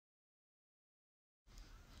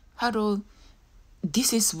hello,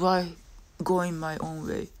 this is why going my own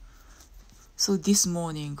way. So this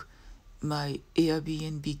morning, my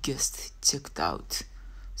Airbnb guest checked out.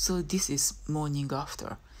 So this is morning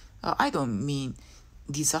after. I don't mean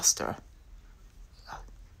disaster.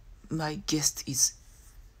 My guest is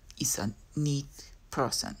a neat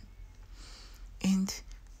person, and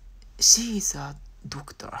she is a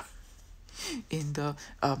doctor. And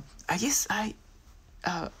I guess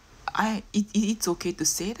it's okay to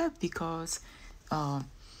say that because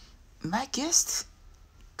my guest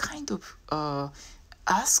kind of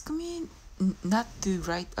asked me not to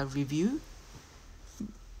write a review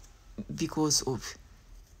because of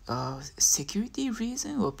security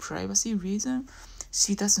reason or privacy reason.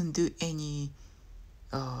 She doesn't do any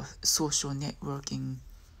social networking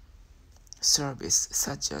service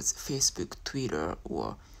such as Facebook, Twitter,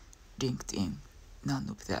 or LinkedIn. None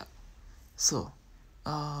of that. So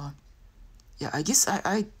yeah, I guess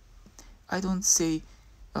I don't say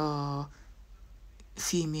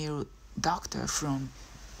female doctor from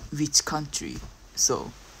which country.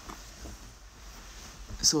 So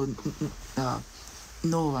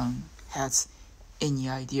no one has any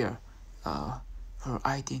idea her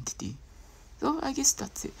identity. So I guess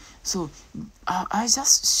that's it. So I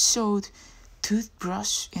just showed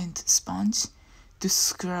toothbrush and sponge to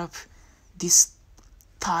scrub this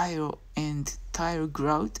tile and tile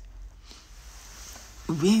grout.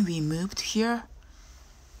 When we moved here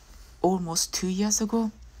almost 2 years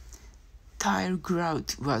ago, tile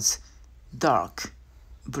grout was dark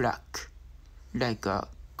black, like a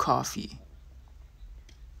coffee.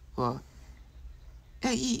 Well,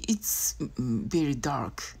 it's very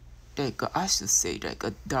dark, like I should say like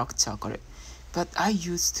a dark chocolate. But I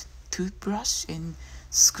used toothbrush and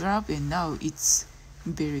scrub, and now it's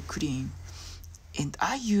very clean. And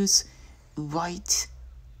I use white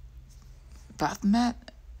bath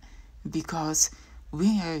mat because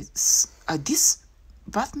when this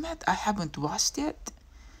bath mat I haven't washed yet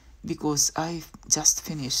because I just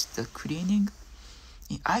finished the cleaning.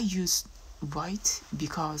 And I use white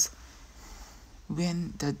because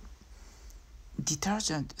when the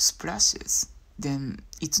detergent splashes, then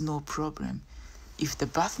it's no problem. If the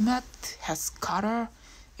bath mat has color,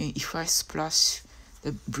 and if I splash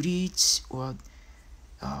the bleach or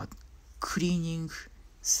cleaning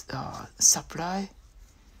supply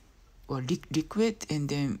or liquid, and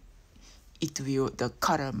then the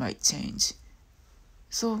color might change.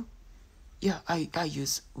 So yeah, I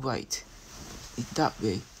use white. That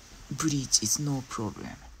way bleach is no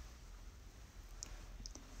problem.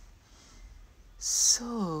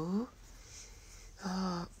 So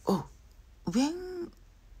when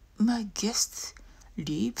my guest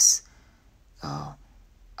leaves,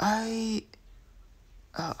 I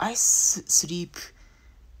sleep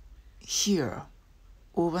here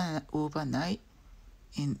overnight,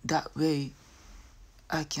 and that way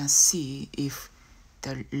I can see if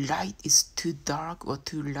the light is too dark or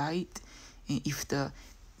too light, and if the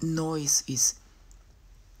noise is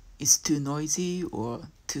too noisy or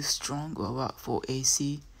too strong or what for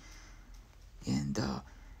AC, and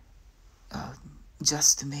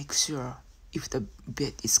just to make sure if the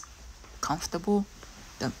bed is comfortable,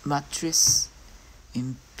 the mattress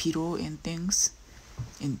and pillow and things,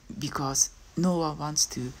 and because no one wants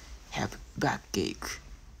to have backache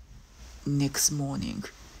next morning,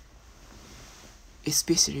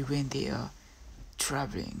 especially when they are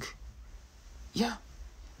traveling. Yeah,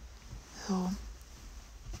 so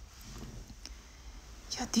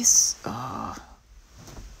yeah, this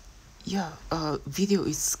video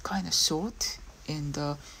is kind of short,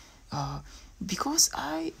 and because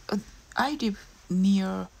I live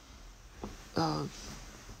near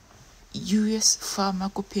US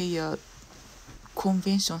Pharmacopeia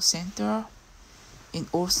Convention Center, and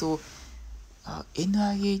also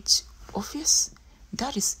NIH office.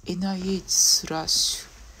 That is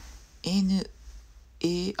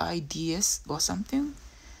NIH/NAIDS or something.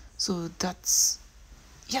 So that's,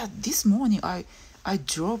 yeah, this morning I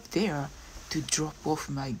drove there to drop off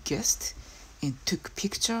my guest and took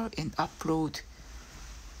picture and upload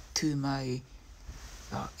to my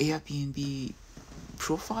Airbnb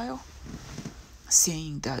profile,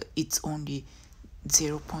 saying that it's only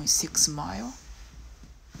 0.6 mile,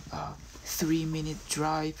 3-minute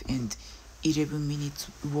drive and 11 minutes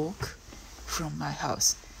walk from my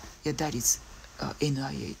house. Yeah, that is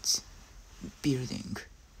NIH building,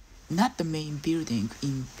 not the main building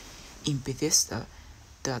in Bethesda.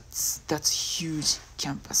 That's huge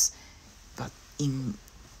campus, but in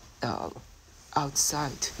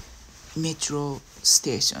outside metro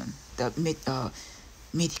station, the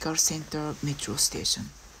medical center metro station,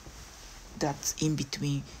 that's in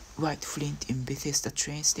between White Flint in Bethesda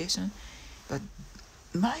train station, but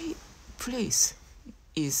my place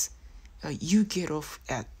is you get off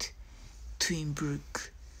at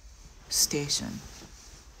Twinbrook station.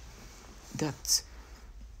 That's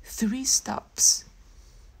 3 stops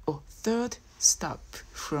or 3rd stop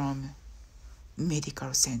from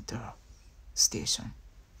medical center station.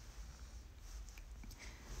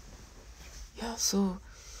 Yeah, so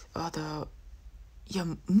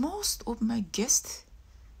most of my guests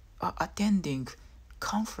are attending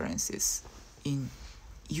conferences in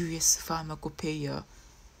US Pharmacopeia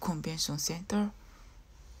Convention Center,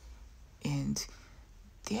 and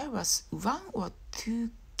there was 1 or 2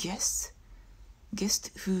 guests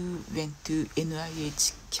who went to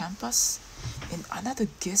NIH campus, and another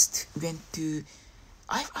guest went to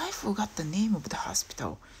I forgot the name of the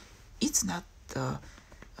hospital. It's not the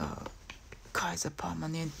Kaiser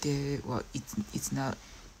Permanente, or it's not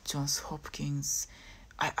Johns Hopkins.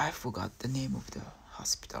 I forgot the name of the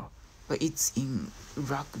hospital, but it's in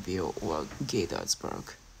Rockville or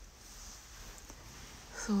Gaithersburg.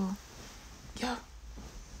 So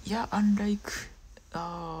unlike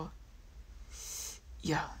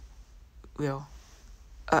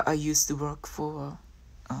I used to work for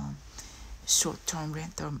a short-term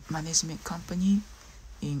rental management company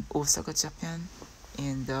in Osaka, Japan,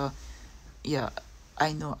 and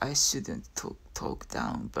I know I shouldn't talk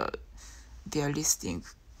down, but their listing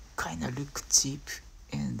kind of look cheap,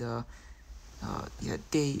 and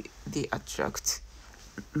they attract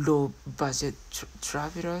low budget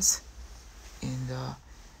travelers, and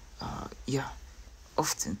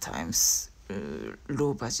oftentimes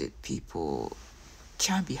low budget people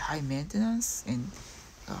can be high maintenance, and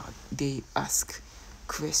they ask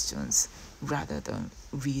questions rather than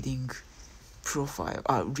reading profile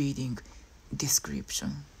or reading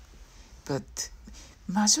description. But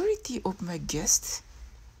majority of my guests,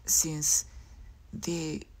 since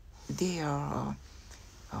they are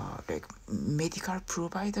like medical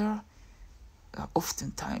provider,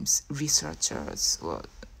 oftentimes researchers, or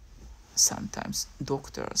sometimes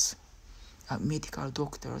doctors, medical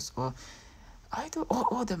doctors, or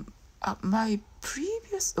my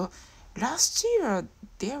previous last year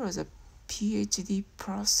there was a PhD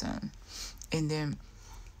person, and then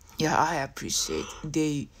I appreciate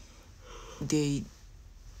they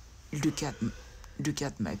look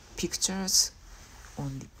at my pictures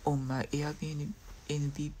on my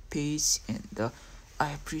Airbnb page, and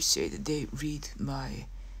I appreciate they read my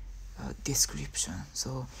description,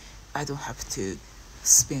 so I don't have to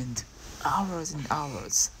spend hours and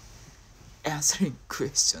hours answering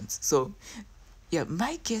questions. So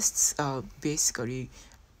my guests are basically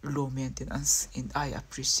low maintenance, and I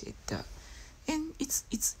appreciate that, and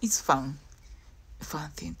it's fun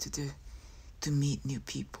thing to do, to meet new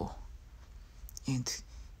people and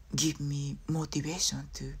give me motivation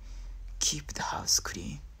to keep the house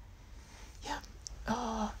clean.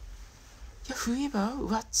 Whoever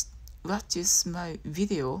watches my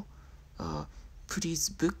video, please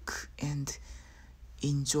book and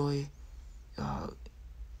enjoy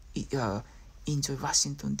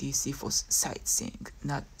Washington DC for sightseeing,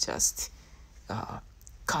 not just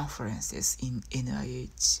conferences in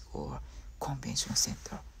NIH or convention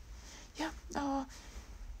center.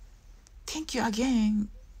 Thank you again,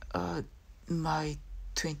 my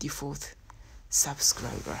 24th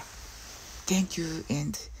subscriber. Thank you,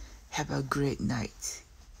 and have a great night.